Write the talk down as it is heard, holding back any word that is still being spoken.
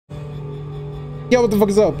Yo, what the fuck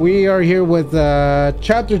is up? We are here with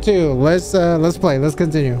chapter 2. Let's play. Let's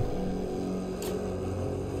continue.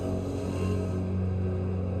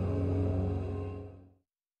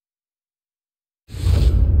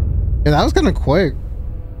 Yeah, that was kind of quick.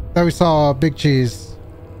 That we saw Big Cheese.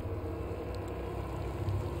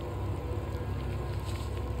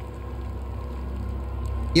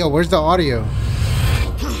 Yo, where's the audio?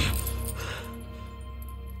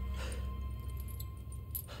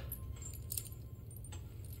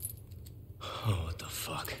 Oh, what the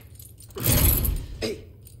fuck? Hey,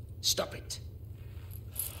 stop it.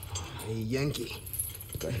 Hey, Yankee.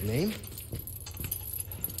 Got your name?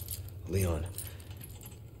 Leon.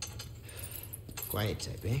 Quiet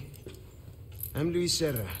type, eh? I'm Luis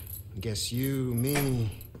Serra. Guess you,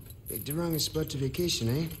 me, picked the wrongest spot to vacation,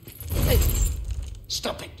 eh? Hey,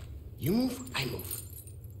 stop it. You move, I move.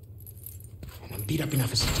 And I'm beat up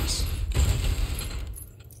enough as it is.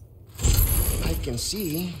 I can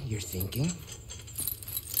see you're thinking.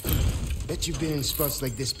 Bet you've been in spots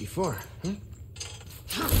like this before, huh?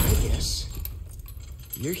 I guess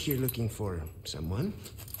you're here looking for someone.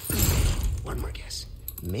 One more guess.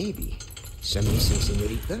 Maybe some missing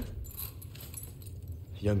señorita?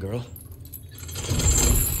 Young girl.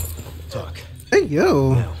 Talk. Hey,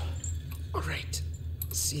 yo. Now. All right.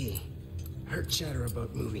 See, heard chatter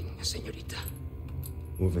about moving a señorita.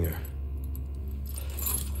 Moving her.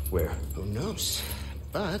 Where? Who knows?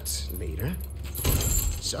 But later,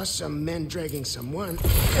 saw some men dragging someone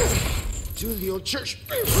to the old church.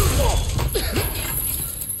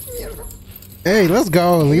 Hey, let's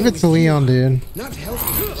go. Leave it to Leon, dude. Not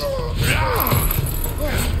healthy.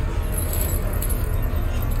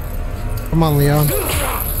 Come on, Leon.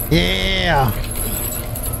 Yeah.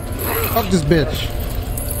 Fuck this bitch.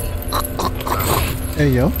 Hey,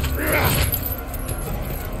 yo.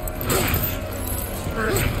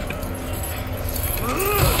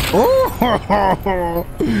 Oh,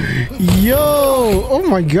 yo! Oh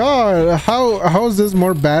my god! How is this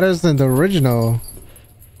more badass than the original?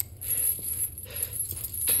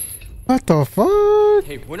 What the fuck?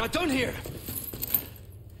 Hey, we're not done here.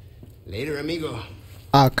 Later, amigo.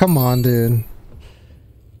 Ah, come on, dude.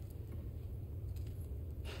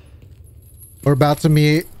 We're about to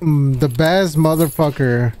meet the best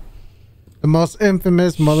motherfucker, the most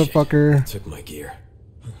infamous motherfucker. Took my gear.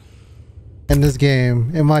 In this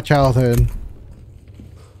game, in my childhood.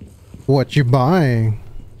 What you buying?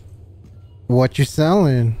 What you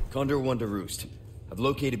selling? Condor 1 to Roost. I've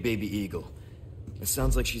located Baby Eagle. It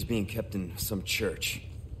sounds like she's being kept in some church.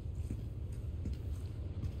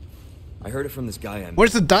 I heard it from this guy I met.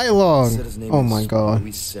 Where's the dialogue? Said his name Oh is my god.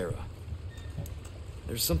 Luis Serra.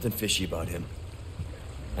 There's something fishy about him.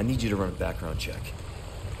 I need you to run a background check.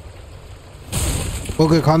 Well,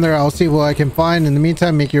 good, Condor. I'll see what I can find. In the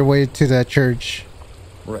meantime, make your way to that church.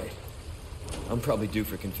 Right. I'm probably due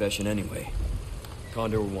for confession anyway.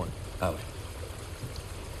 Condor 1, out.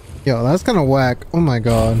 Yo, that's kind of whack. Oh my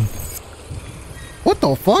god. What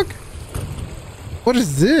the fuck? What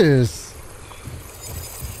is this?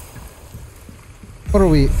 What are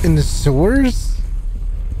we, in the sewers?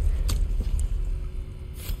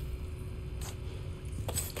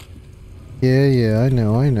 Yeah, I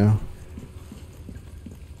know.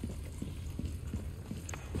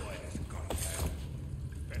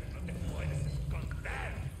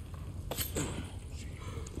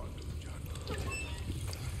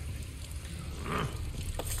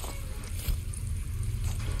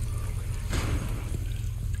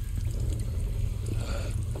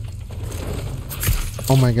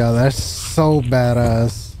 Oh my god, that's so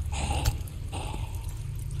badass.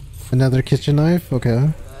 Another kitchen knife? Okay.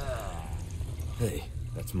 Hey,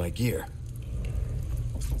 that's my gear.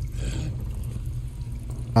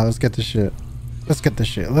 Ah, let's get the shit. Let's get the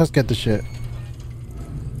shit.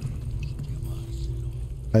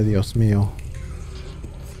 Ay, Dios mío.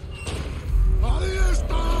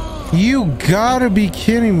 You gotta be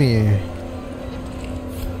kidding me.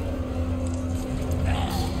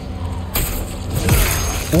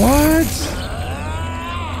 What?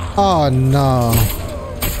 Oh no.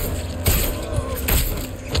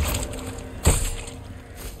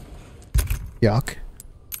 Yuck.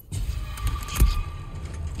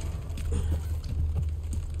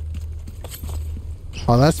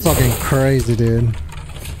 Oh, that's fucking crazy, dude.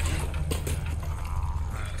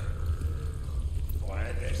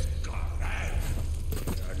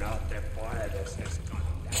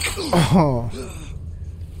 Oh.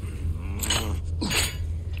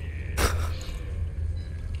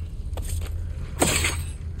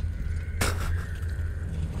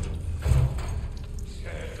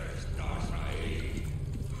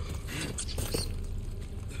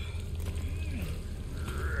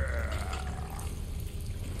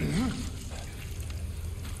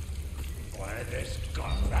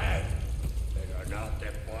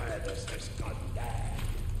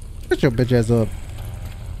 Shut your bitch ass up.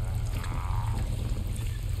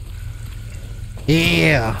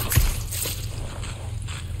 Yeah.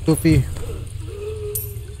 Goofy.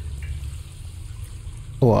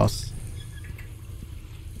 Who else?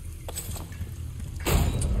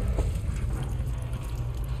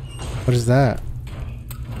 What is that?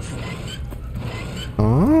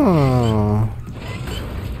 Oh.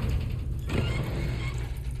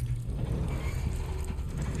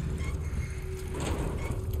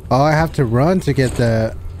 Oh, I have to run to get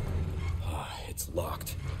that. It's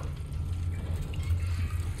locked.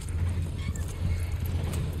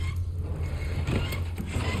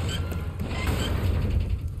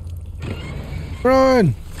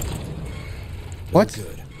 Run! What?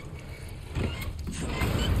 Good.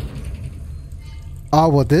 Oh,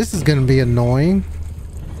 well, this is gonna be annoying.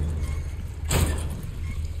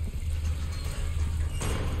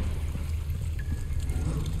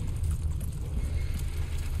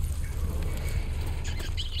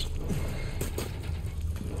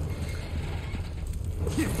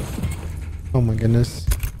 Oh my goodness.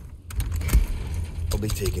 I'll be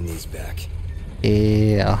taking these back.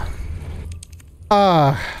 Yeah.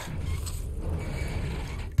 Ah.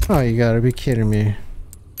 Oh, you gotta be kidding me.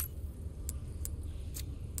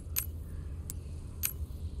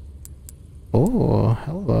 Oh,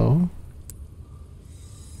 hello.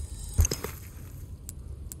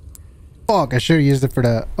 Fuck, I should have used it for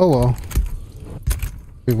that. Oh well.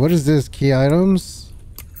 Wait, what is this? Key items?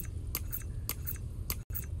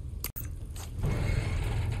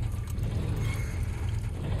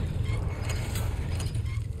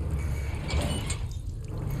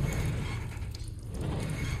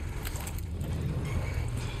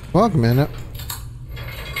 Fuck, man.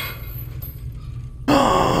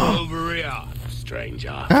 Over here,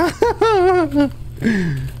 stranger.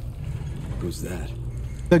 Who's that?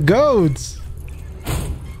 The goats.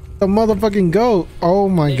 The motherfucking goat. Oh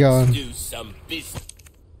my god. Let's do some business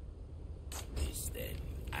then,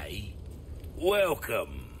 eh?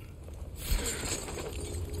 Welcome.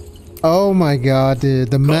 Oh my god,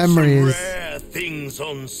 dude. The Got memories. some rare things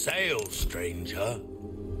on sale, stranger.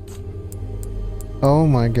 Oh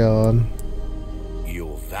my god.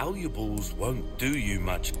 Your valuables won't do you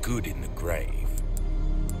much good in the grave.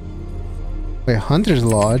 Wait, Hunter's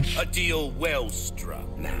Lodge? A deal well struck.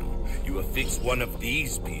 Now, you affix one of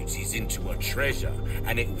these beauties into a treasure,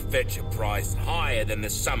 and it will fetch a price higher than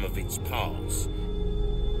the sum of its parts.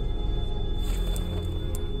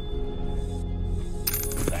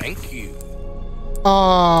 Thank you.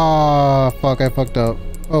 Ah, fuck, I fucked up.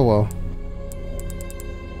 Oh well.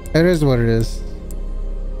 It is what it is.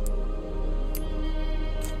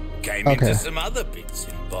 Came Okay. into some other bits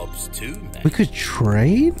and bobs too, man. We could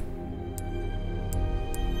trade?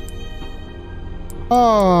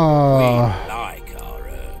 Oh. We like our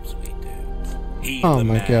herbs, we do. Heal Oh a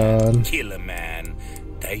my man, god. kill a man,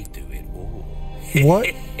 they do it all.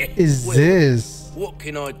 What is Well, this? What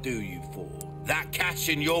can I do you for? That cash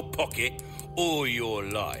in your pocket or your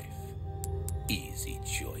life? Easy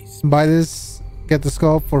choice. Buy this, get the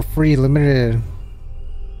skull for free, limited.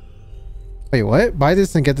 Wait, what? Buy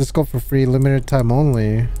this and get the skull for free, limited time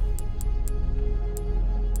only.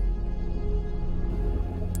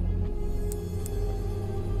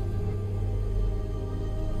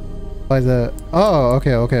 Buy the... Oh,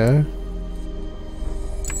 okay, okay.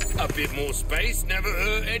 A bit more space never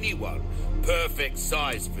hurt anyone. Perfect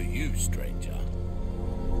size for you, stranger.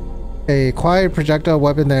 A quiet projectile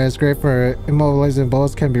weapon that is great for immobilizing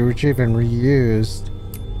bullets can be retrieved and reused.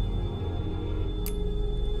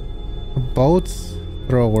 A bolt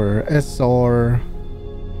thrower, SR.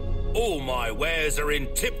 All my wares are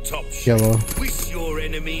in tip-top shape. Yellow. Wish your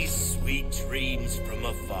enemies sweet dreams from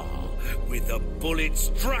afar, with a bullet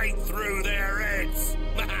straight through their heads.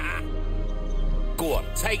 Go on,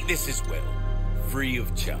 take this as well, free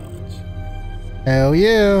of charge. Hell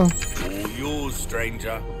yeah. All yours,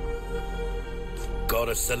 stranger. Got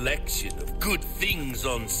a selection of good things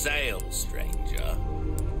on sale, stranger.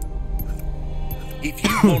 If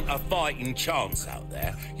you want a fighting chance out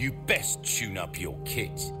there, you best tune up your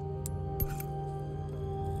kit.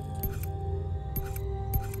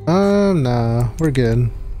 Nah, we're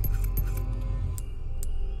good.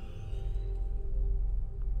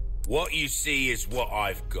 What you see is what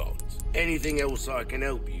I've got. Anything else I can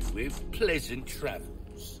help you with, pleasant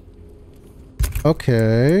travels.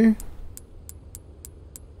 Okay.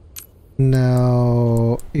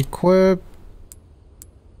 Now, equip.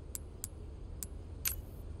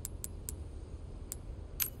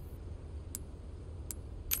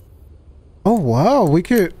 wow, we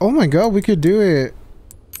could, oh my god, we could do it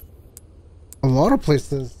a lot of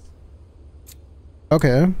places.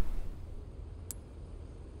 Okay.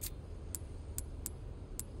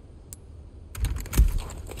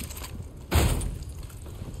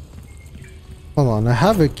 Hold on, I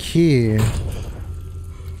have a key. I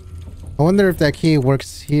wonder if that key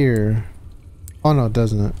works here. Oh no, it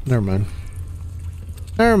doesn't. Never mind.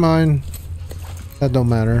 Never mind. That don't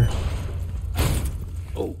matter.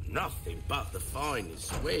 Oh, nothing but the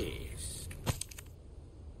finest ways.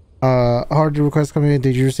 Hard to request coming in.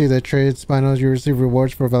 Did you receive that trade? Spinos, you receive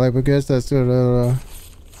rewards for valuable goods. That's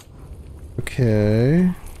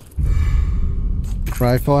okay.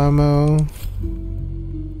 Rifle ammo.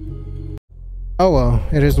 Oh well,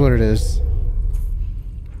 it is what it is.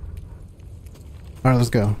 Alright, let's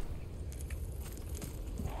go.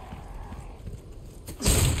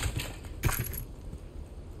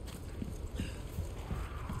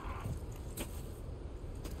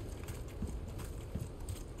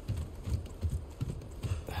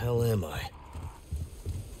 The hell am I?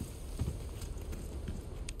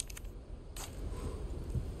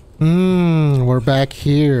 We're back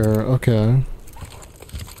here. Okay.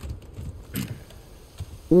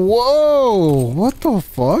 Whoa! What the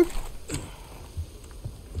fuck?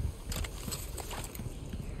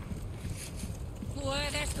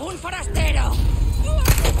 ¡Un forastero!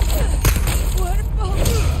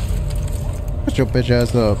 Put your bitch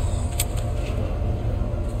ass up.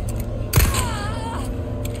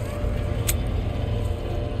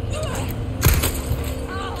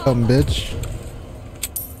 Dumb bitch.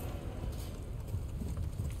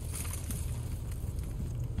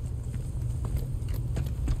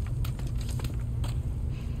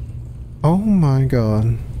 Oh my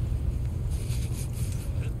god.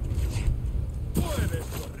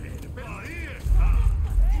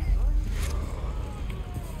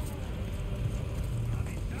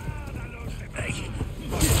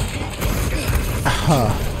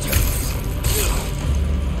 Aha.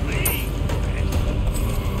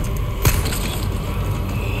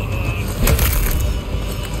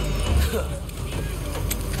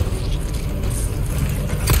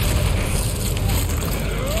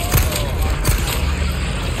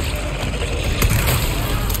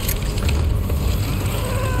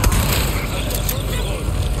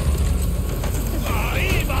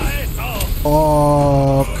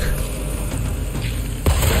 Fuck.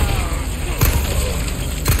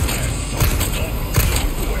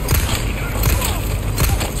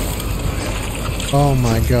 Oh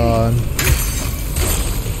my god.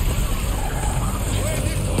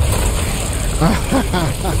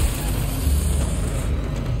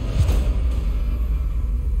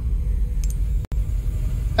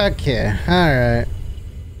 Okay, alright.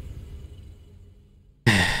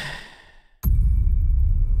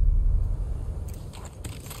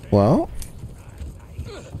 Well,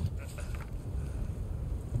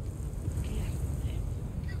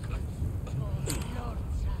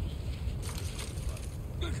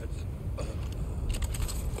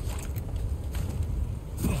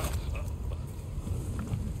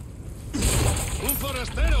 ¡Un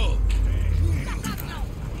forastero!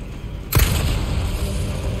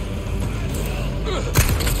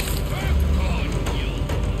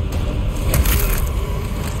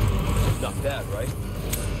 Not bad, right?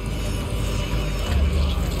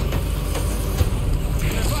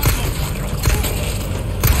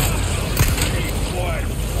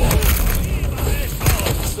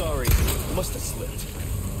 Sorry, must have slipped.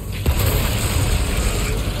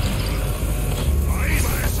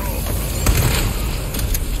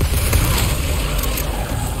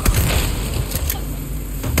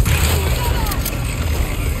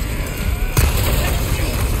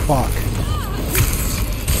 fuck.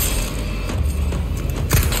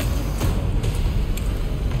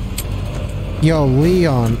 Yo,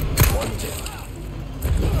 Leon.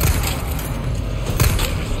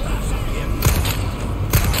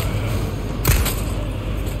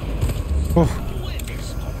 Oh.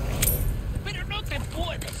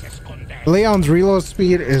 Leon's reload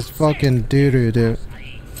speed is fucking doo-doo, dude.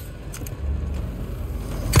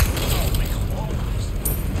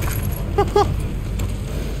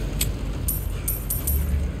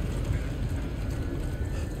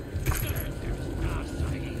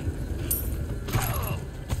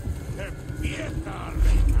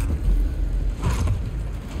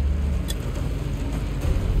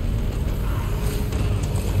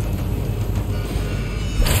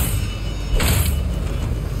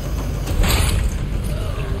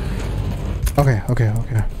 Okay.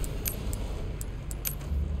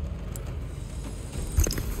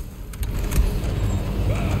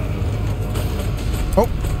 Oh.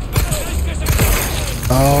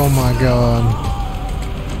 Oh my god.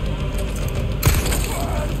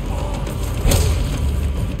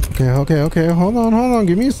 Okay. Hold on.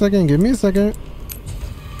 Give me a second.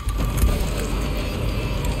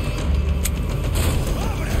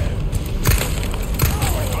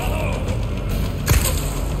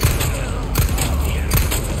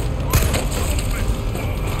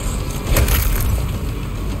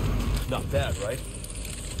 Not bad, right?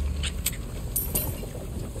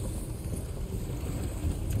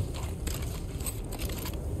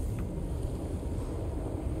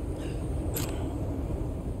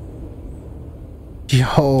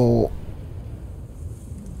 Yo.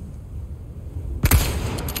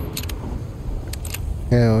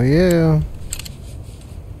 Hell yeah.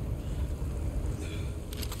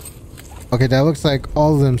 Okay, that looks like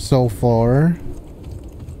all of them so far.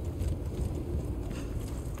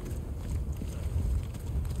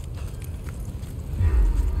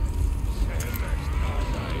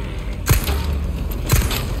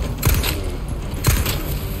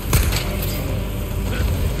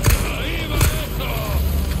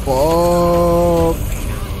 Whoa.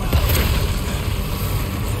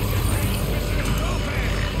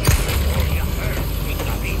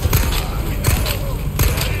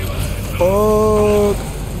 Oh.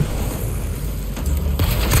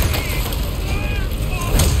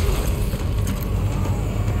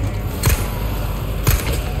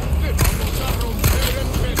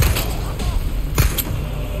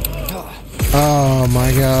 Oh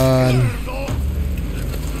my god.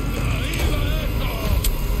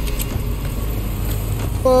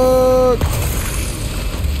 Fuck.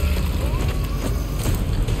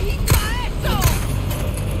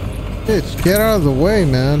 Bitch, get out of the way,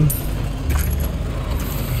 man.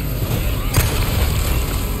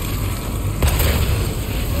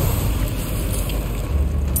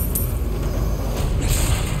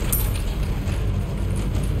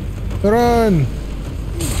 Run!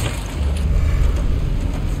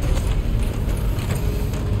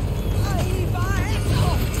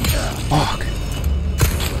 Fuck.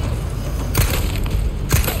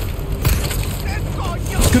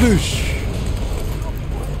 Skadoosh.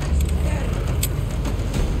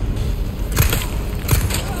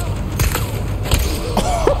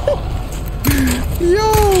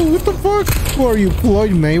 Yo, what the fuck? Who are you,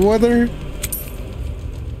 Floyd Mayweather?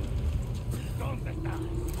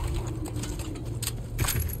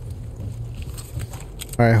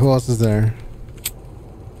 Alright, who else is there?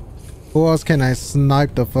 Who else can I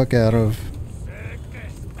snipe the fuck out of?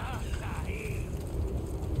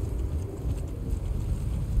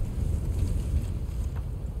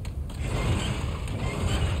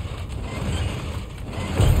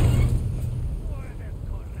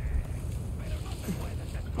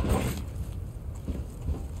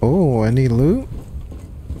 Oh, any loot?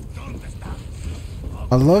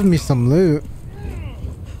 I love me some loot.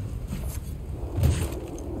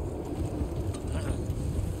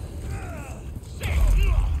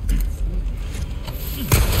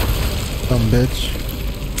 Dumb bitch.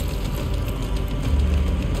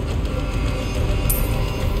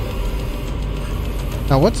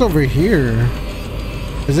 Now what's over here?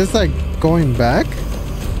 Is this like going back?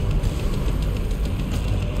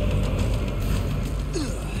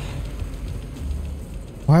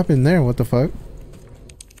 What happened there? What the fuck?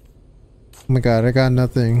 Oh my god, I got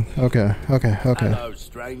nothing. Okay. Hello,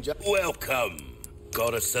 stranger. Welcome.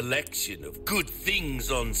 Got a selection of good things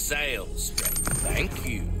on sale, stranger. Thank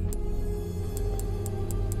you.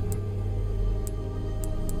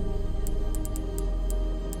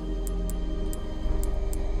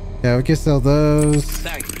 Yeah, we can sell those.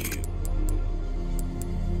 Thank you.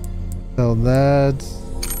 Sell that.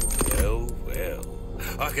 Well.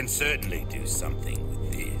 I can certainly do something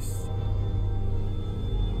with this.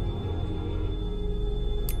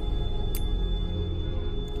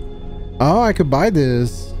 Oh, I could buy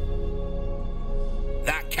this.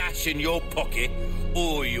 That cash in your pocket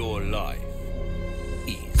or your life?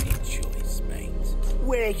 Easy choice, mate.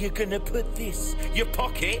 Where you gonna put this? Your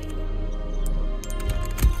pocket?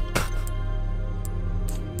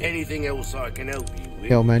 Anything else I can help you with?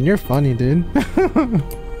 Yo, man, you're funny, dude.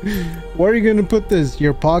 Where are you gonna put this?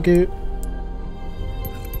 Your pocket?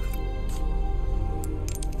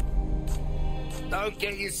 Don't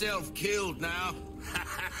get yourself killed now.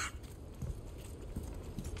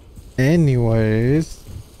 Anyways.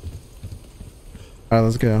 Alright,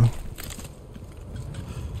 let's go.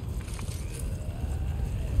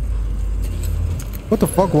 What the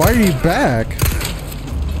fuck? Why are you back?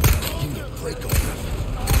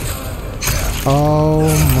 Oh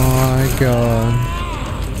my god.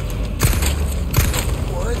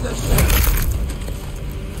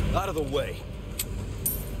 Out of the way.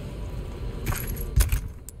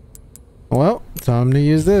 Time to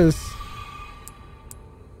use this.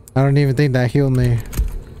 I don't even think that healed me.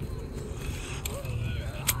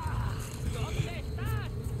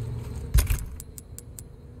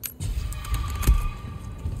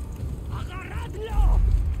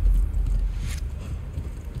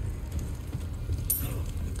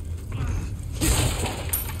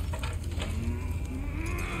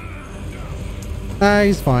 Ah,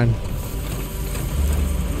 he's fine.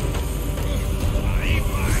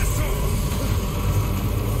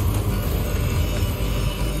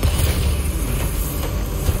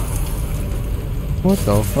 What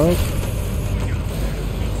the fuck?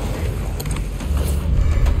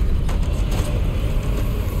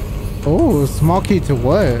 Oh, small key to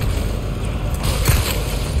what?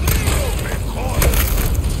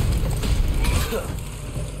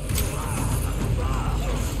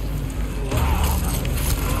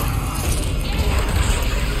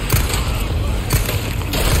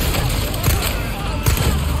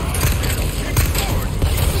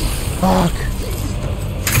 Fuck.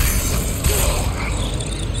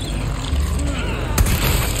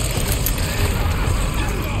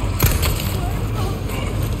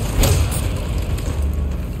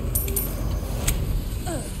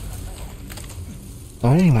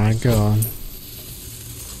 Oh my god.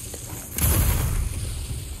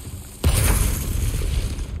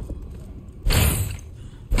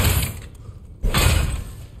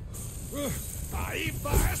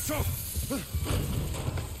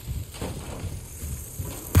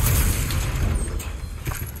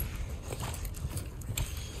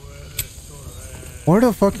 Where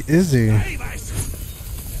the fuck is he?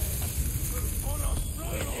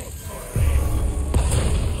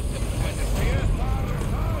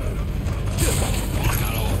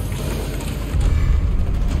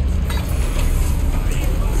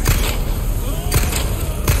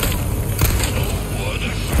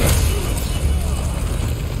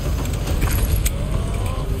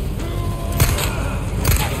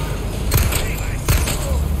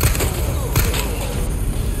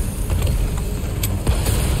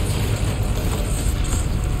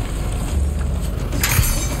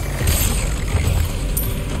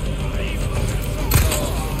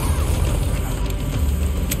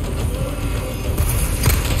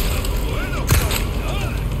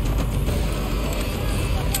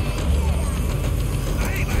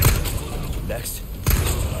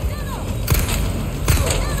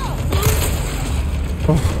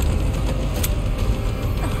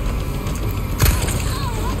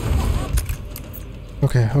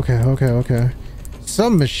 Okay.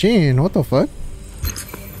 Some machine, what the fuck?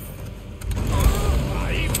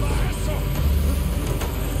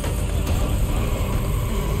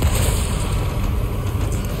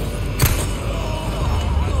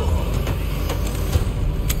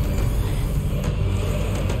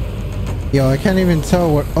 Yo, I can't even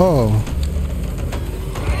tell what. Oh.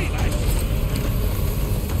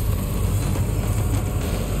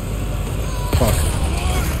 Fuck.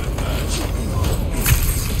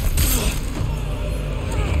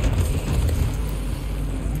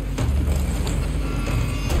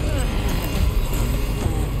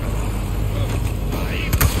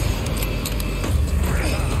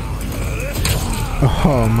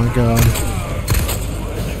 Oh my god.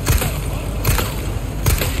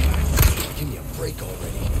 Give me a break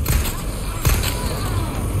already.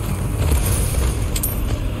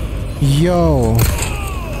 Yo.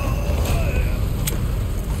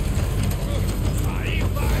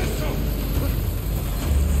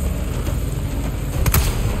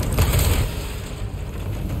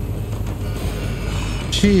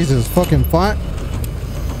 Jesus fucking flat.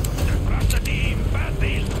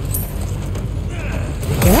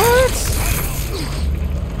 What?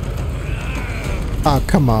 Oh,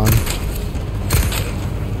 come on.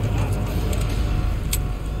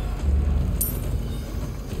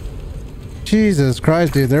 Jesus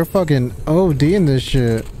Christ, dude. They're fucking ODing this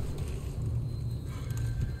shit.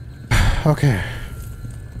 Okay.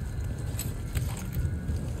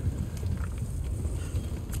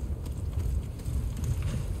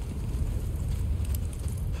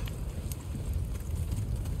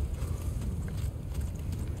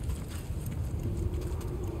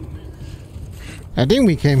 I think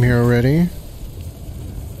we came here already.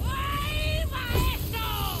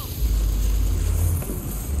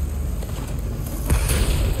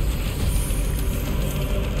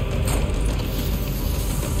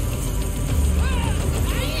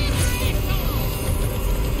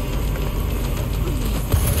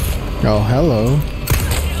 Oh, hello.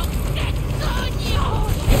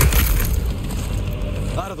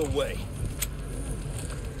 Out of the way.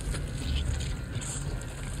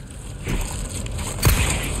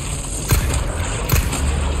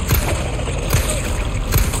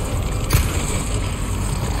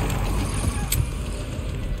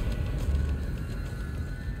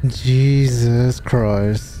 Jesus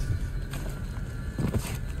Christ.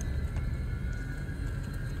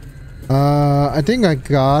 I think I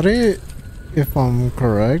got it, if I'm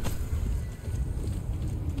correct.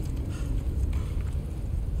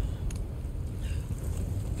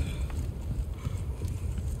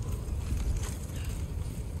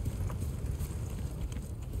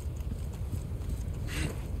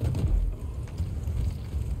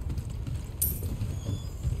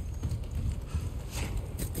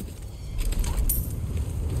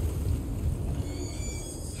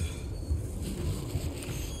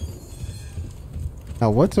 Now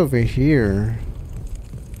what's over here?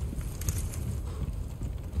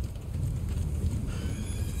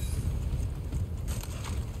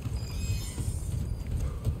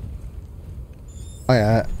 Oh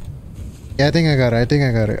yeah. Yeah, I think I got it. I think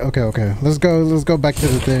I got it. Okay, okay. Let's go back to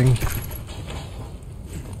the thing.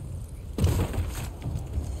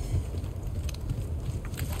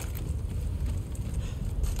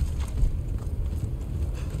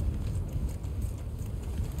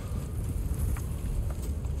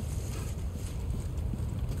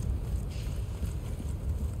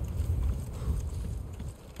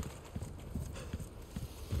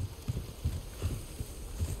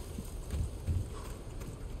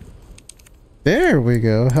 There we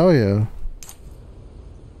go. Hell yeah.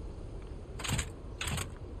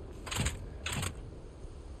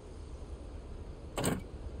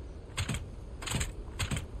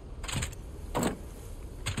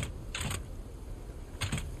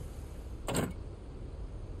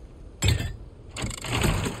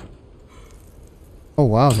 Oh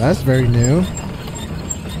wow, that's very new.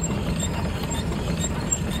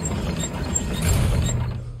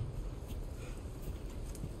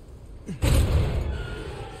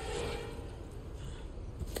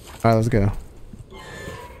 Alright, let's go.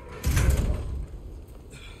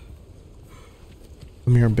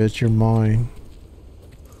 Come here, bitch, you're mine.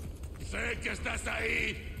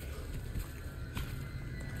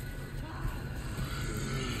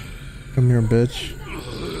 Come here, bitch.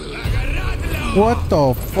 What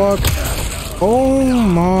the fuck? Oh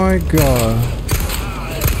my god.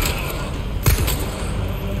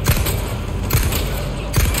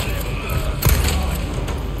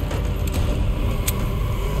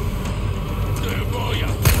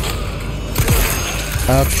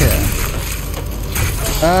 Okay.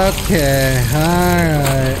 Okay.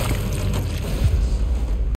 Alright.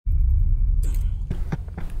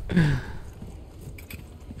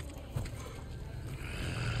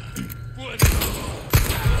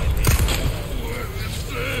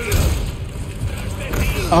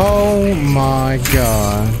 Oh my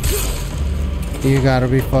god. You gotta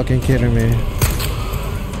be fucking kidding me.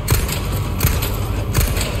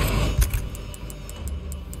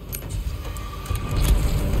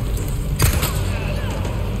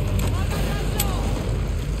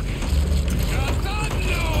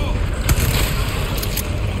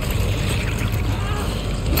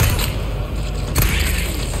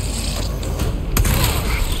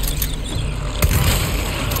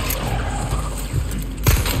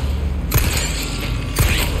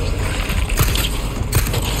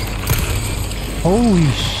 Holy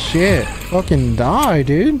shit. Fucking die,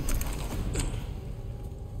 dude.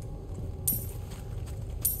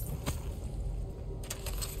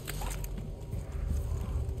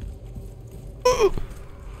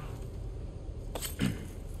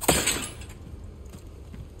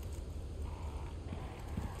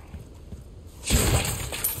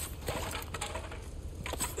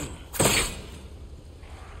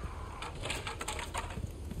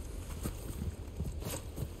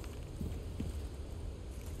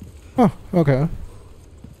 Oh, okay.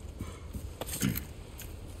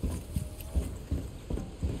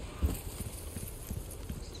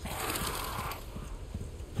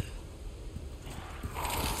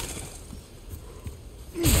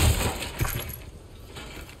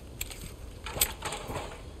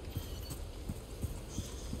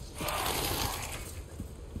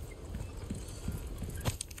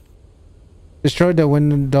 Destroyed the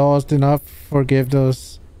windows. Do not forgive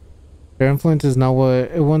those. Their influence is not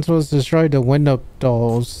what it once was. Destroy the window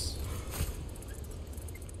dolls.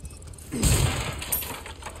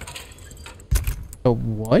 The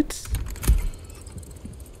what?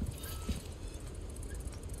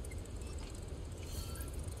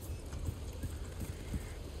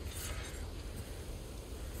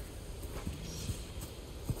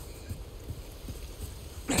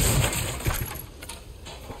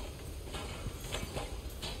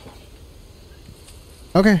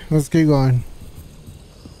 Okay, let's keep going.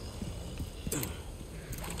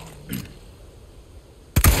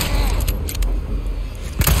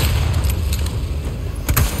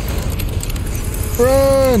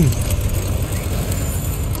 Run!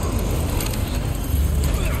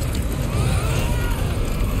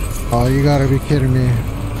 Oh, you gotta be kidding me.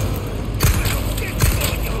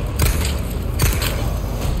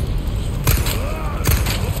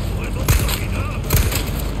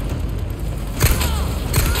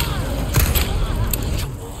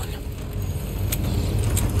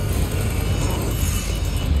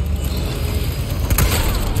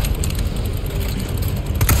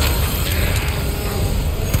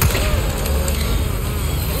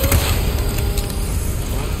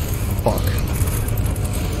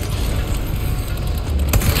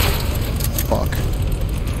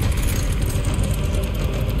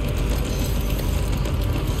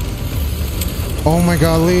 Oh my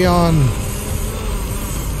god, Leon.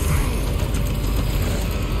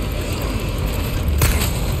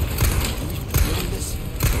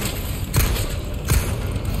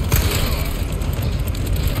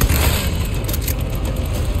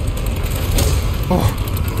 Oh.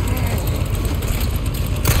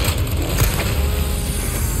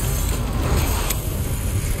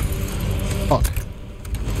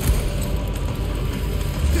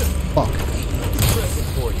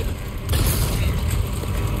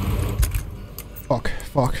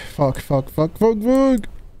 Fuck. Fuck. Fuck.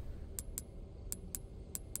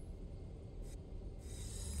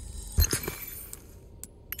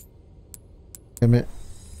 Damn it.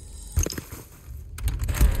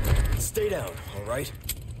 Stay down, all right?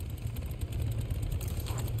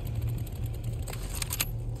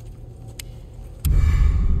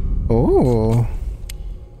 Oh.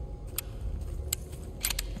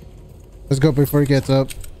 Let's go before he gets up.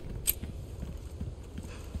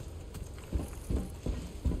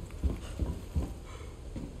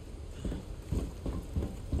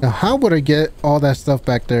 Now, how would I get all that stuff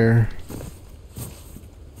back there?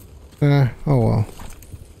 Oh well.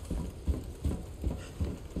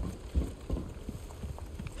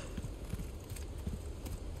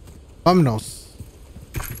 Vámonos.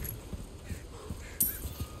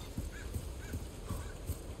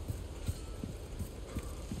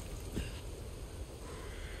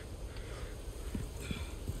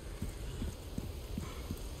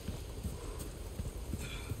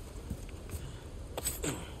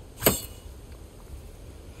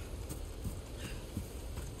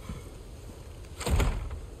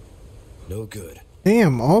 No good.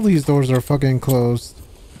 Damn, all these doors are fucking closed.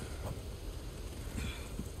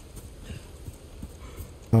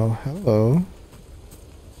 Oh, hello.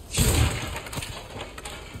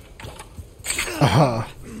 Aha.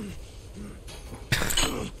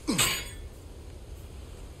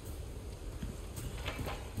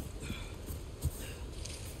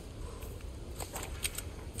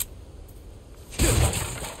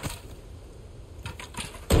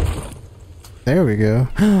 There we go.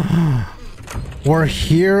 We're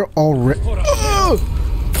here already.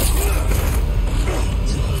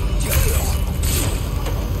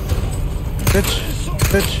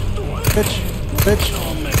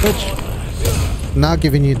 Bitch. Not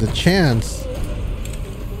giving you the chance.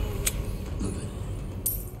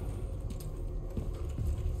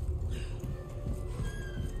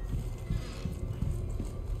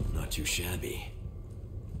 Not too shabby.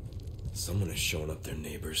 Someone has shown up their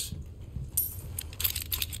neighbors.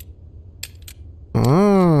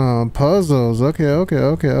 Ah, puzzles.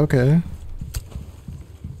 Okay.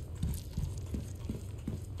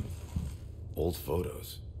 Old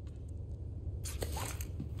photos.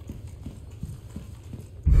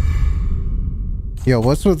 Yo,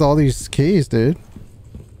 what's with all these keys, dude?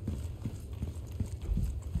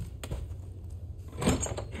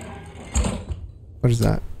 What is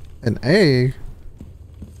that? An egg?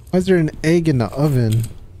 Why is there an egg in the oven?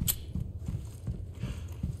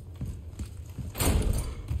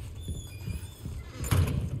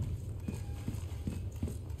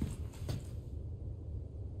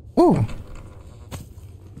 Oh.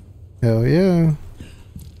 Hell yeah.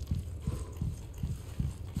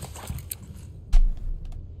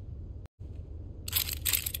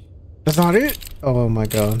 That's not it? Oh my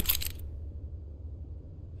god.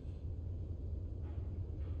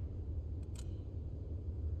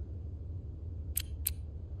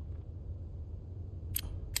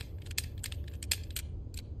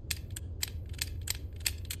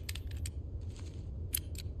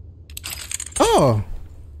 Oh!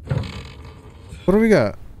 What do we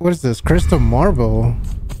got? What is this? Crystal marble?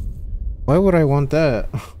 Why would I want that?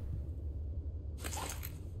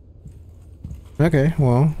 Okay,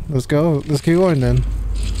 well, let's go. Let's keep going then.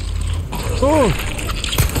 Oh!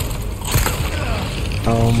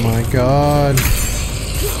 Oh my god.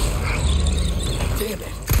 Damn it.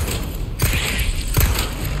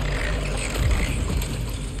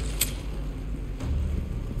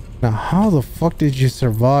 Now, how the fuck did you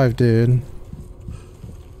survive, dude?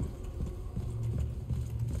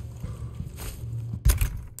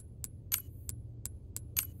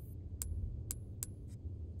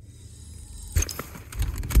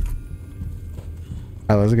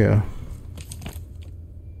 Alright, let's go.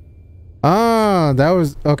 Ah, that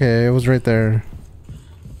was... Okay, it was right there.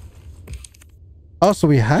 Oh, so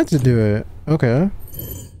we had to do it. Okay.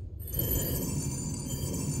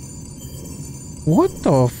 What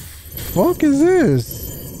the fuck is this?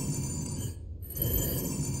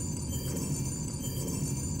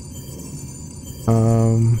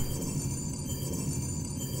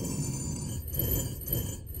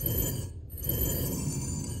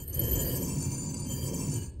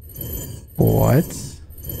 What?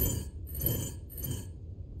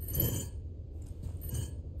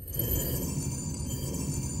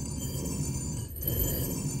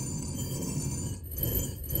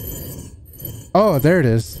 Oh, there it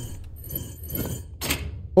is.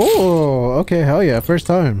 Oh, okay, hell yeah, first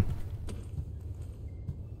time.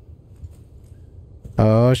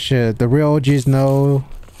 Oh shit, the real OGs know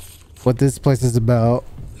what this place is about.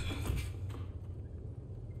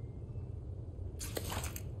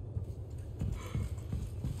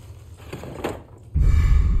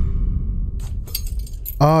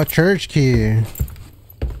 Oh, church key.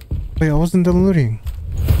 Wait, I wasn't done looting.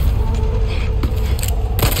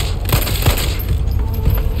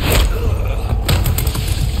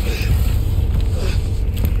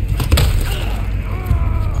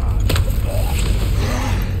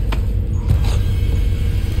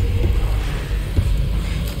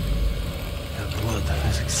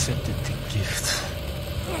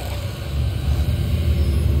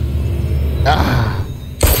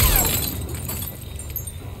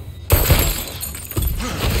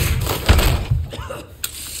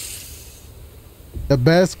 The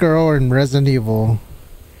best girl in Resident Evil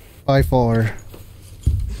by far.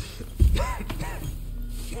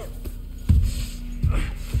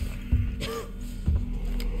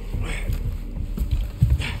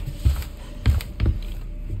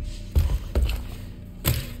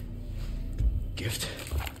 Gift?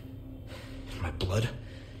 My blood?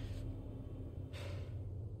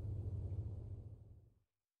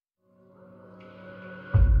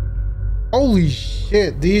 Holy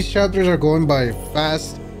shit, these chapters are going by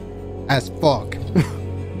fast as fuck.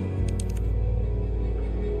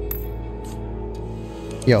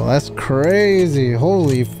 Yo, that's crazy.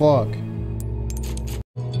 Holy fuck.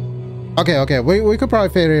 Okay, we could probably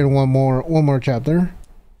fit in one more chapter.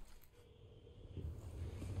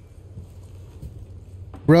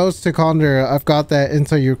 Rose to Condor, I've got that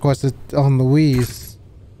intel you requested on Luis.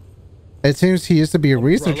 It seems he used to be a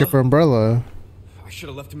researcher for Umbrella. I should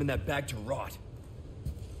have left him in that bag to rot.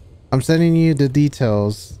 I'm sending you the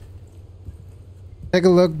details. Take a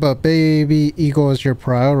look, but baby Eagle is your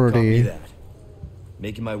priority. Copy that.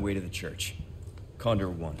 Making my way to the church. Condor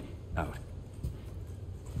 1, out.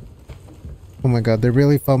 Oh my god, they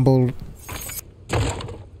really fumbled.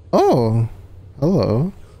 Oh,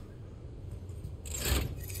 hello.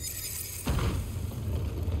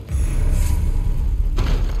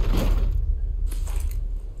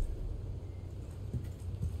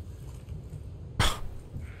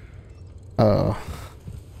 Oh.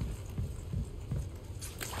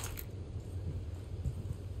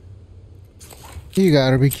 You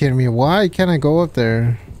gotta be kidding me. Why can't I go up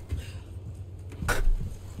there?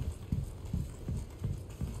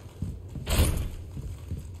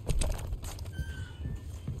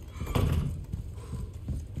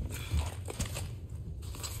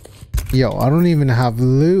 Yo, I don't even have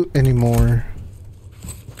loot anymore.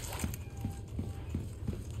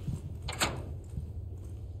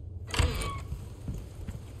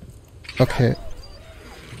 Okay.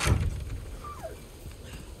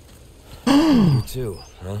 You too,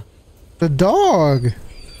 huh? The dog.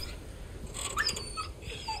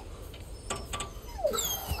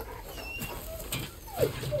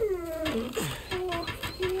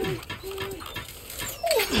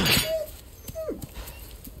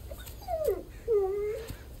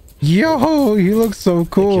 Yo, you look so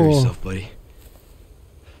cool. Take care of yourself, buddy.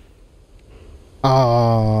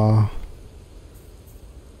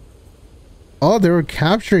 Oh, they were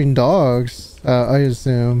capturing dogs, I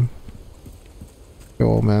assume.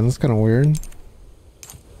 Oh man, that's kind of weird.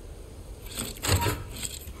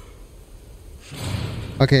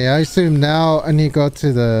 Okay, I assume now I need to go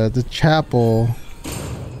to the chapel.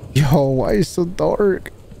 Yo, why is it so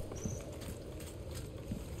dark?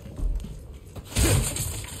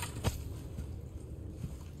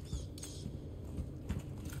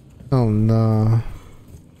 Oh no.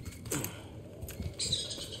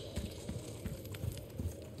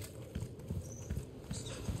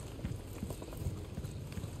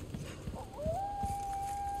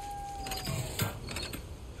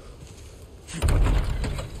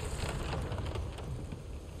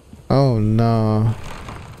 Oh no.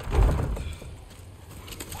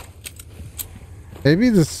 Maybe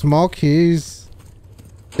the small keys,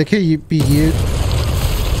 they could be used.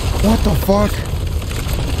 What the fuck?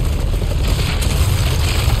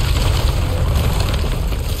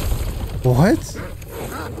 What?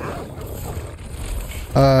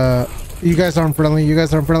 You guys aren't friendly. You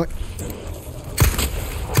guys aren't friendly.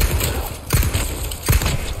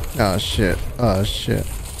 Oh shit. Oh shit.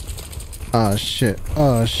 Oh shit.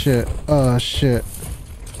 Oh shit. Oh shit.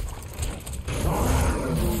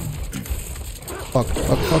 Fuck,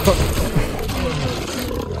 fuck, fuck, fuck.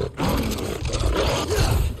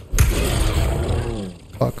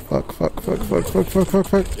 Fuck, fuck, fuck, fuck, fuck, fuck, fuck, fuck,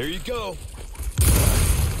 fuck. There you go.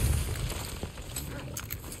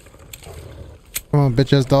 Come on,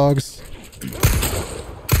 bitch ass dogs.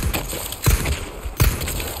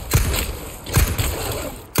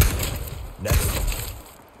 Next.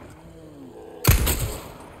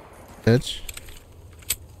 Bitch.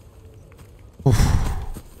 Oof.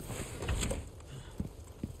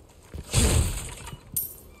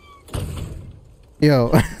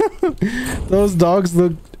 Yo, those dogs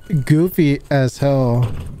look goofy as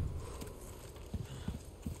hell.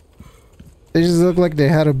 They just look like they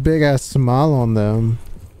had a big ass smile on them.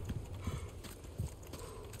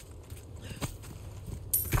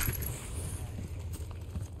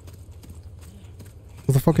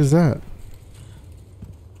 What the fuck is that?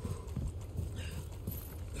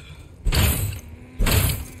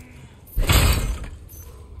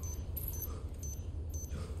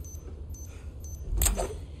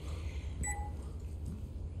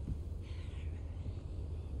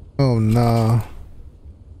 Oh no.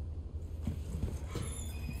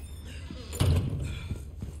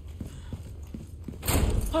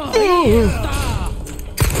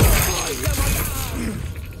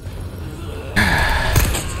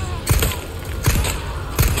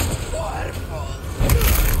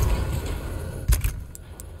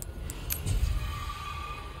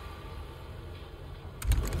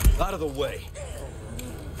 Out of the way.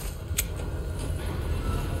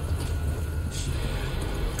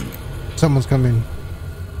 Someone's coming.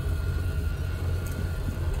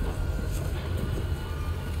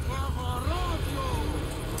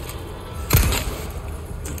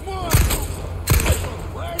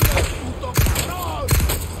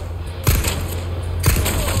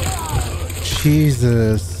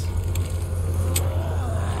 Jesus.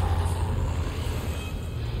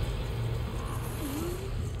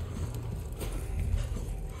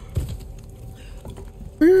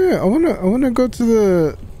 Yeah, I wanna go to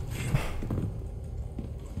the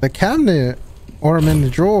cabinet, or I'm in the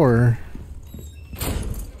drawer.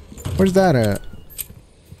 Where's that at?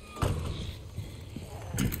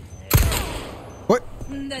 What?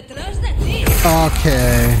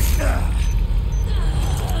 Okay.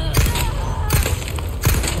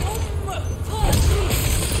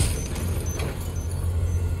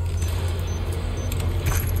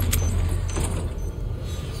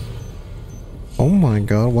 Oh my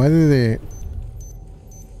god, why did they...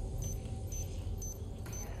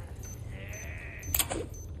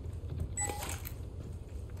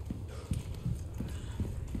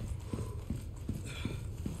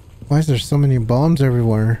 Why is there so many bombs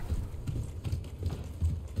everywhere?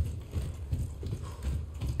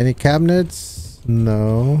 Any cabinets?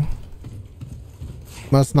 No.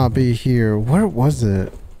 Must not be here. Where was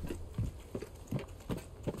it?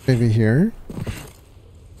 Maybe here?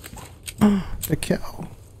 The cow.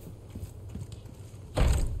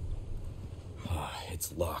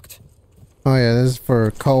 It's locked. Oh yeah, this is for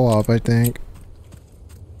co-op, I think.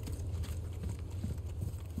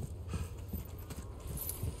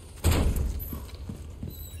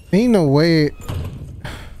 Ain't no way.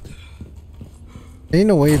 Ain't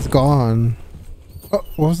no way it's gone. Oh,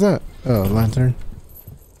 what was that? Oh, lantern.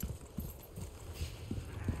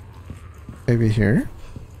 Maybe here?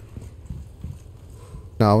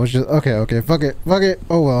 No, it was just... Okay, fuck it. Fuck it.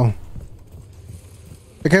 Oh well.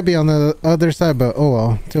 It could be on the other side, but oh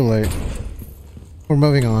well. Too late. We're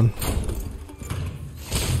moving on.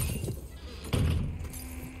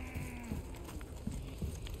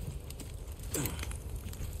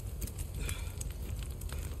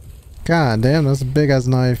 God damn, that's a big ass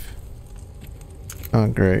knife. Oh,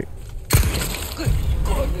 great.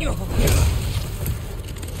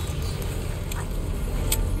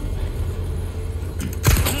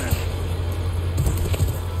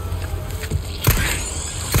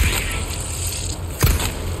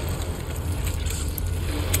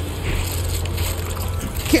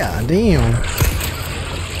 God damn.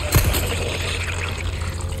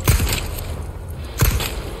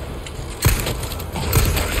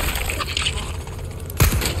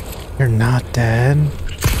 You're not dead.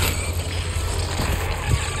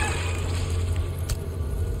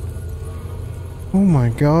 Oh my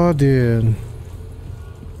god, dude.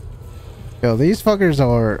 Yo, these fuckers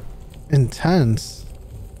are intense.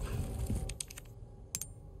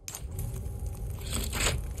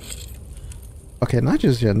 Okay, not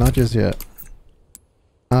just yet, not just yet.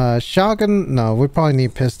 Shotgun? No, we probably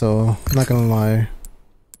need pistol. I'm not gonna lie.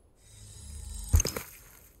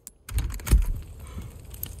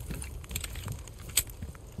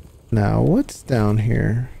 Now, what's down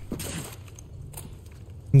here?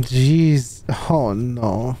 Jeez. Oh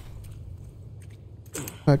no.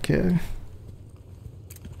 Okay.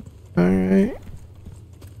 Alright.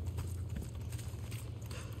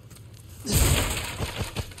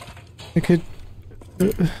 I could...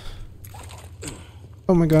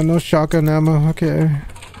 oh my god, no shotgun ammo. Okay.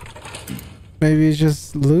 Maybe it's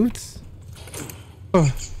just loot? Oh.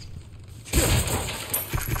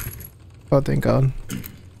 Oh, thank god.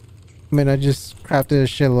 I mean, I just crafted this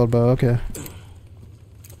shit a little bit. Okay.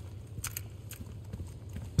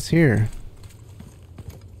 What's here?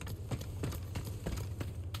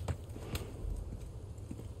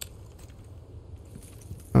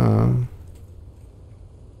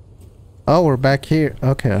 Oh, we're back here.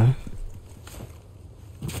 Okay.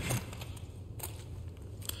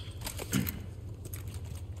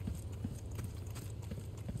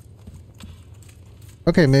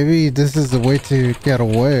 Okay, maybe this is the way to get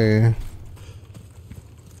away.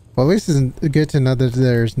 Well, at least it's good to know that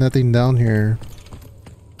there's nothing down here.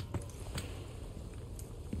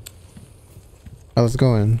 I was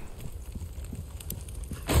going.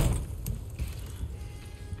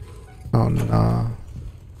 Oh no.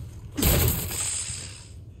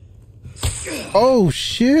 Oh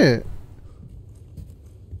shit.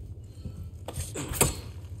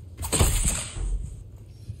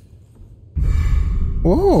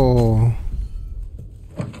 Whoa.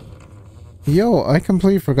 Yo, I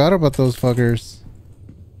completely forgot about those fuckers.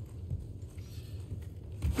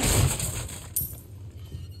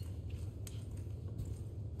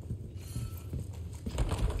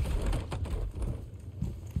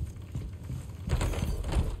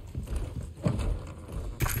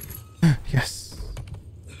 Yes.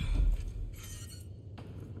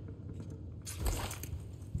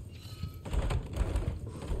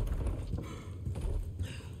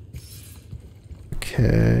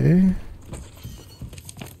 Okay.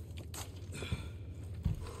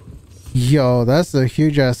 Yo, that's a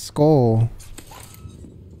huge ass skull.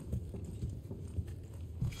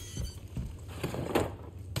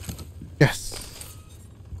 Yes.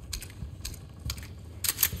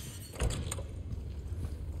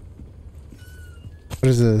 What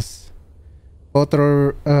is this? Both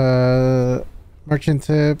merchant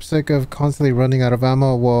tip, sick of constantly running out of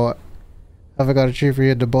ammo. Well, have I got a treat for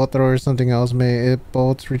you? The bolt thrower or something else? May it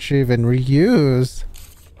bolts retrieve and reuse.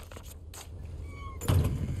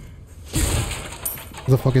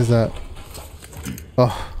 What the fuck is that?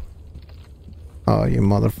 Oh. Oh, you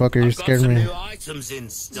motherfucker, you scared me. I've got some new items in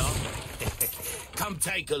stock. Come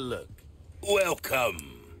take a look. Welcome.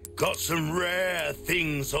 Got some rare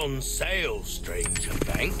things on sale, stranger.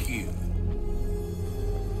 Thank you.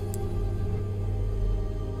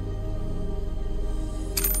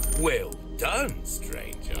 Well done,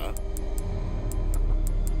 stranger.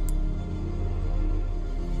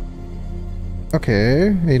 Okay,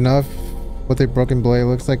 enough. With a broken blade,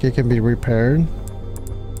 looks like it can be repaired.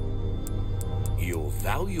 Your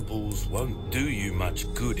valuables won't do you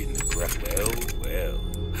much good in the ground. Well,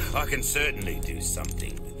 I can certainly do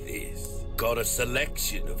something with this. Got a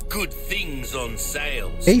selection of good things on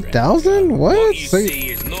sale. 8,000? What? What you see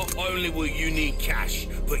is not only will you need cash,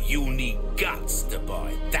 but you'll need guts to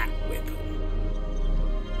buy that weapon.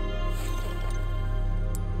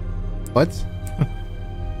 What?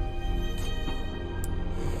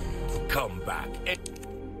 Come back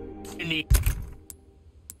any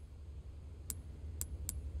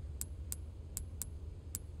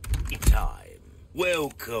time.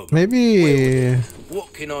 Welcome. Maybe.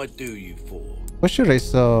 What can I do you for? What should I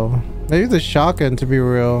sell? Maybe the shotgun, to be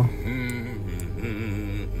real.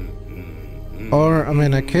 Or, I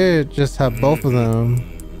mean, I could just have both of them.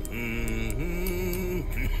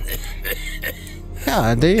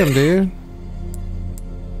 God damn, dude.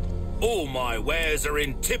 All my wares are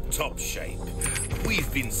in tip-top shape.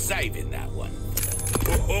 We've been saving that one.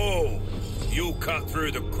 Oh, you'll cut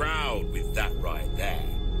through the crowd with that right there.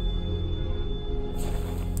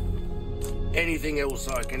 Anything else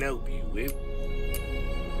I can help you with?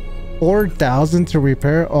 4,000 to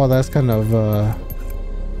repair? Oh, that's kind of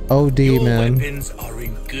OD, Your man. weapons are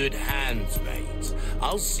in good hands, mate.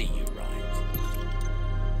 I'll see you right.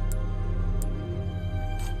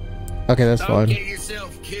 Okay, that's Don't fine. get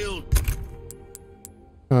yourself killed.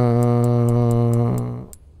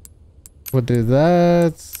 We'll do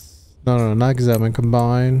that. No, not examine,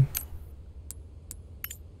 combine.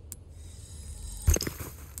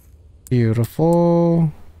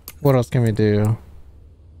 Beautiful. What else can we do?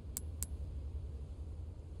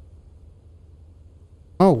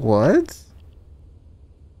 Oh, what?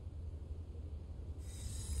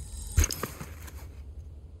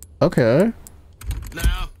 Okay.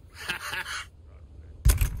 Now.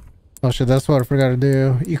 Oh shit, that's what I forgot to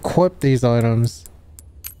do. Equip these items.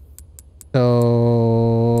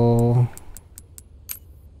 So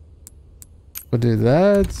we'll do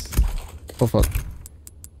that. Oh fuck.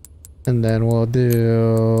 And then we'll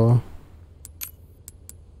do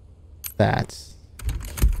that.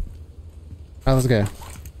 Alright, let's go.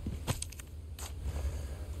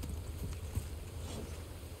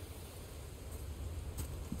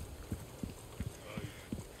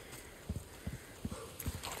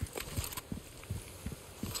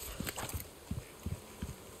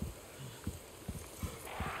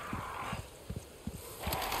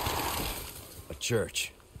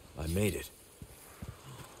 Church. I made it.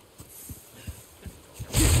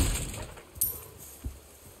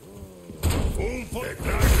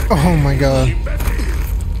 Oh my god.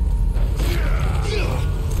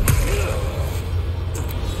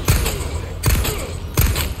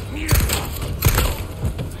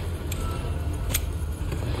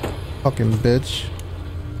 Fucking bitch.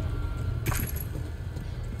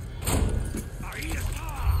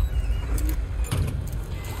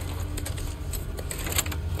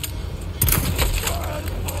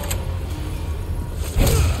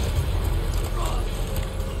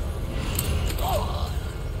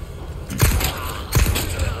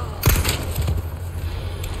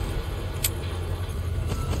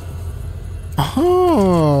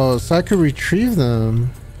 Oh, so I could retrieve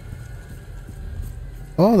them.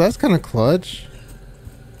 Oh, that's kind of clutch.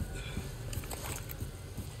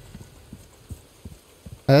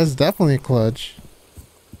 That's definitely clutch.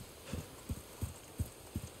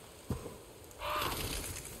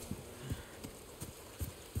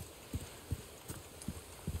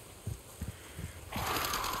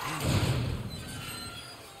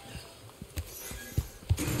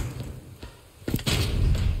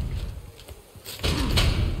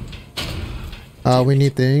 We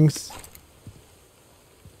need things.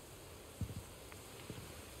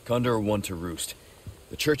 Condor 1 to roost.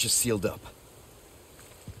 The church is sealed up.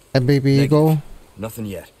 A baby Negative. eagle. Nothing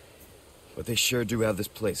yet. But they sure do have this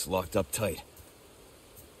place locked up tight.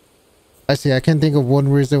 I see. I can't think of one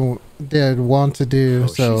reason they'd want to do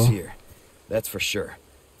so. She's here. That's for sure.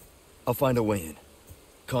 I'll find a way in.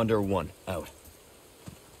 Condor 1, out.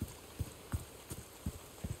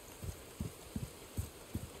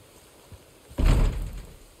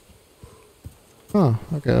 Huh,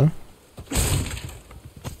 okay.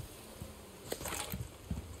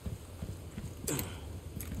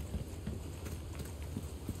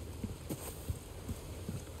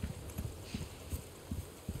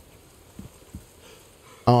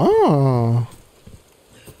 Oh.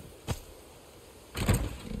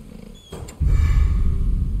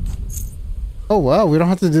 Oh wow, we don't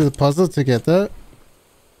have to do the puzzle to get that.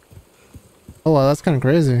 Oh wow, that's kind of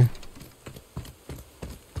crazy.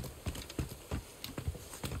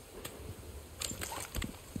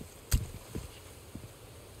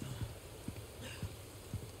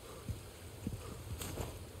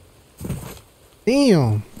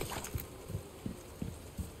 Damn.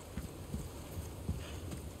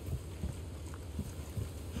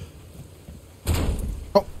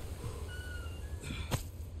 Oh.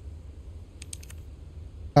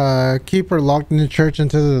 Keep her locked in the church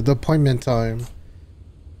until the appointment time.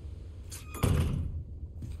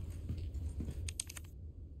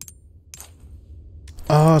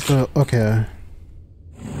 Oh, so okay.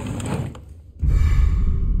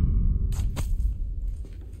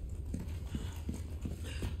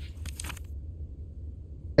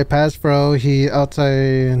 Hey, pass, bro. He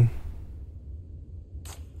outside.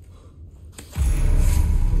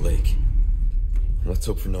 Lake. Let's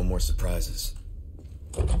hope for no more surprises.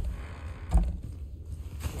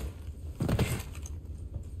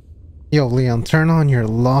 Yo, Leon, turn on your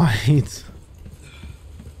lights.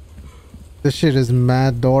 This shit is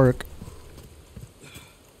mad dark.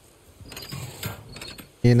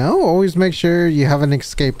 You know, always make sure you have an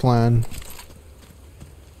escape plan.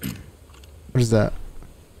 What is that?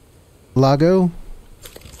 Lago?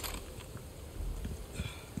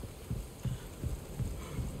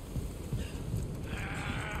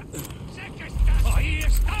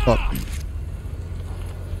 Fuck.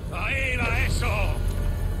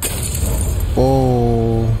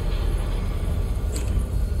 Whoa.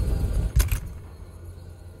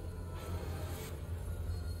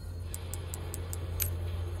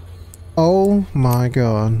 Oh my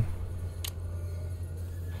god.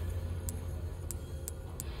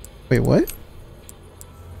 Wait, what?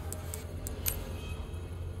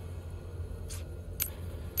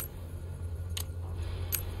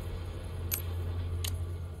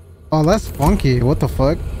 Oh, that's funky. What the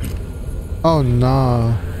fuck? Oh,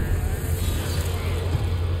 no.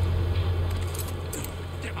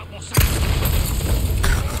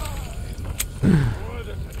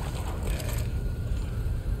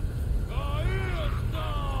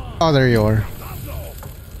 Oh, there you are.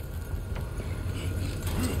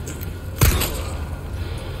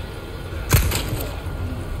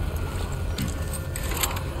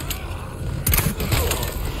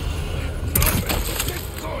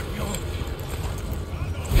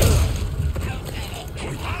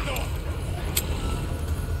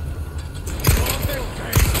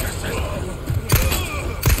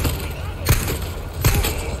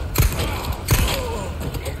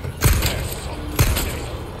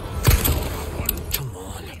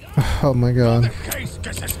 Oh my god.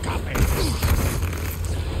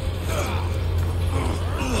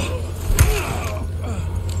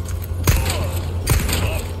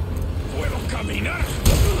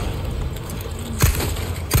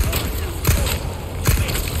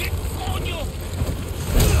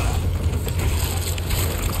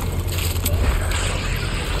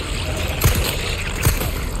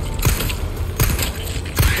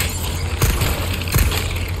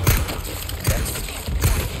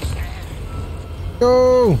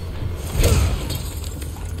 Go!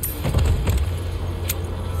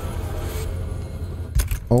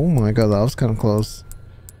 Oh my god, that was kind of close.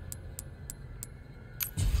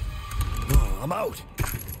 Oh, I'm out.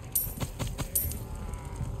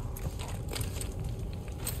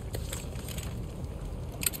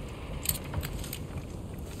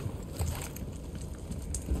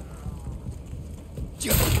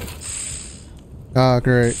 Ah,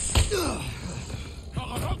 great.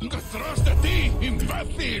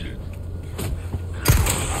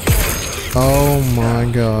 Oh my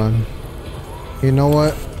god. You know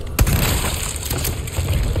what?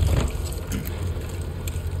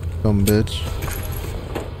 Dumb bitch.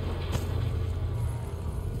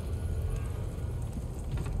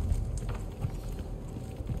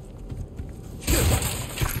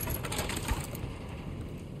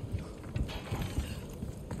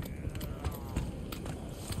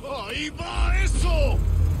 ¡Ahí va eso!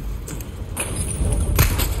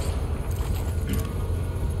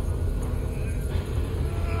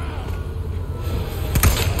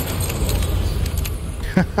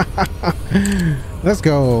 Let's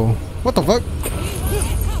go. What the fuck?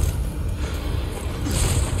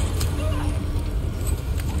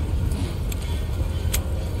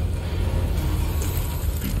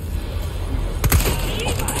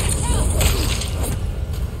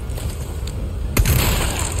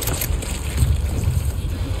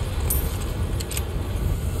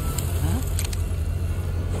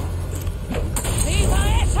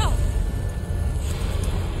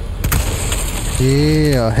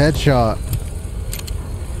 Yeah, headshot.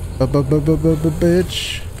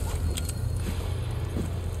 Bitch.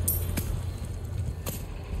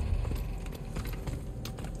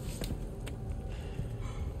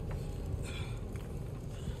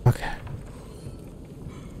 Okay.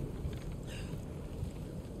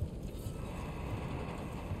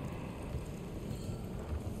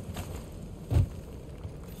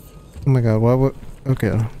 Oh my god, what?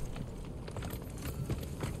 Okay.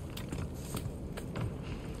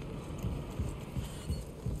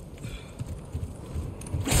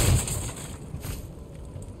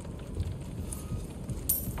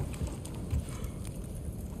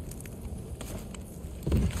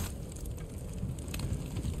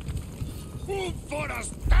 ¡Un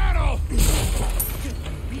forastero!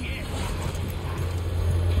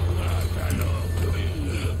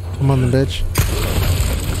 Come on, the bitch.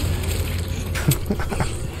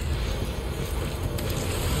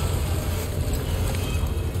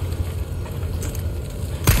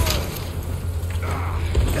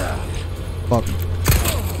 Fuck.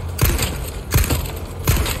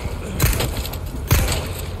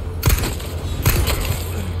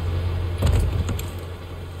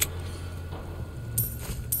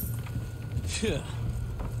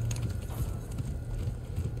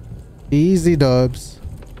 Easy dubs.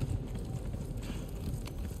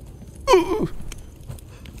 Ooh.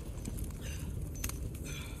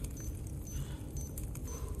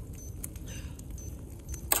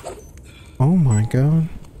 Oh my god.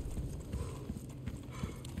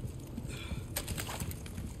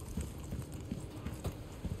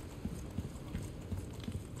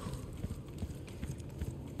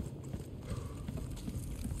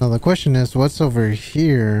 Another question is, what's over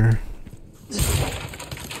here?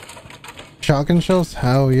 Shotgun shells?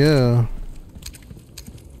 Hell yeah.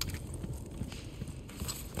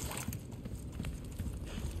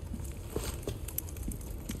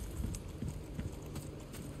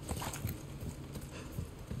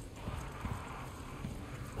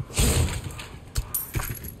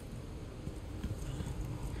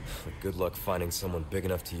 Good luck finding someone big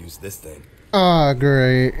enough to use this thing. Ah,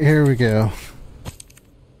 great. Here we go.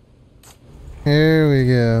 Here we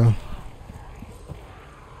go.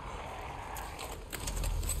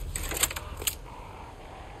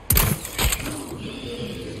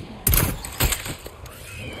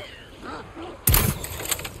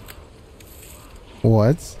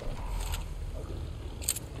 What?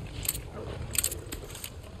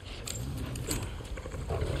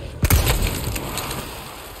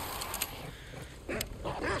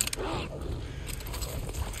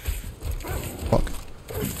 Fuck.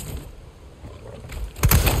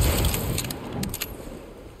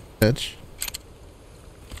 Bitch.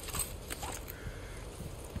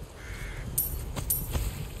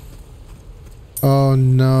 Oh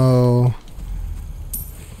no.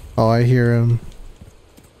 Oh, I hear him.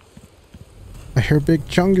 I hear Big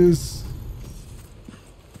Chungus.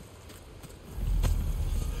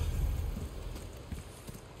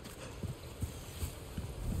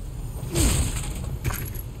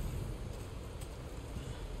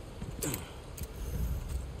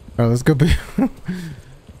 Alright, let's go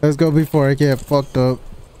let's go before I get fucked up.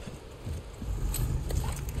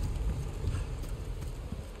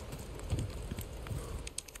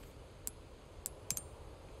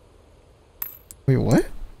 Wait, what?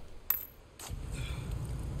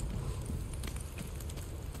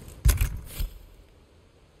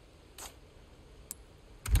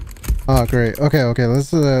 Oh, great. Okay,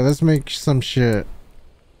 let's make some shit.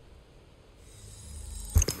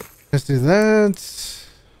 Let's do that.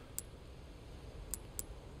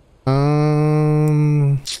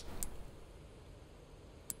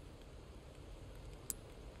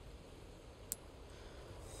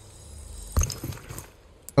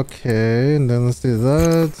 Okay, and then let's do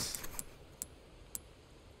that.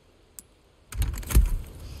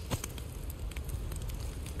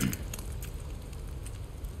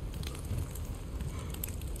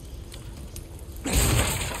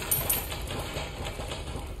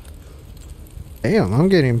 Damn, I'm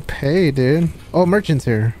getting paid, dude. Oh, merchant's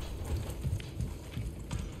here.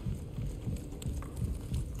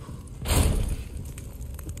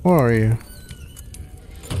 Where are you?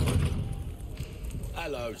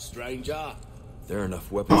 Hello, stranger. There are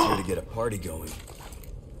enough weapons here to get a party going.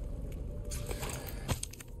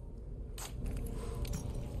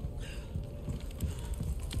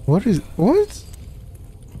 What?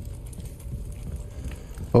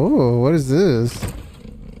 Oh, what is this?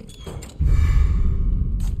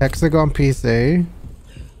 Hexagon piece A.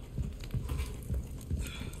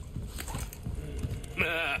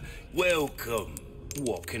 Welcome.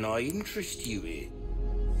 What can I interest you in?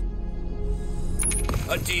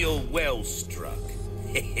 A deal well struck.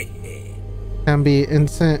 Can be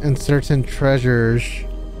instant in certain treasures.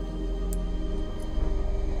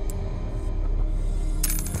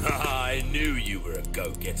 I knew you were a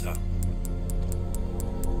go-getter.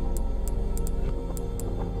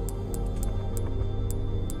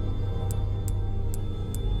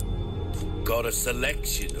 Got a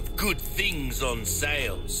selection of good things on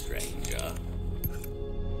sale, stranger.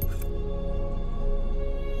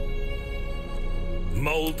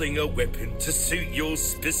 Molding a weapon to suit your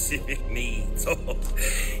specific needs. Oh,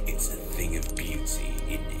 it's a thing of beauty,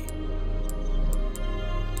 isn't it?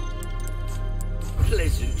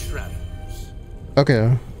 Pleasant travels.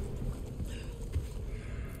 Okay.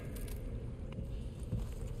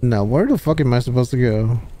 Now, where the fuck am I supposed to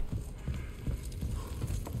go?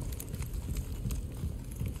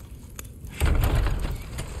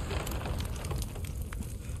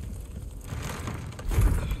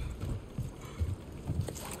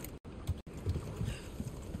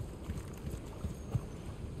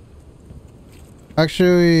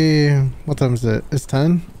 Actually, what time is it? It's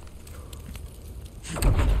 10?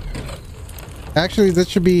 Actually, that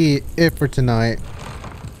should be it for tonight.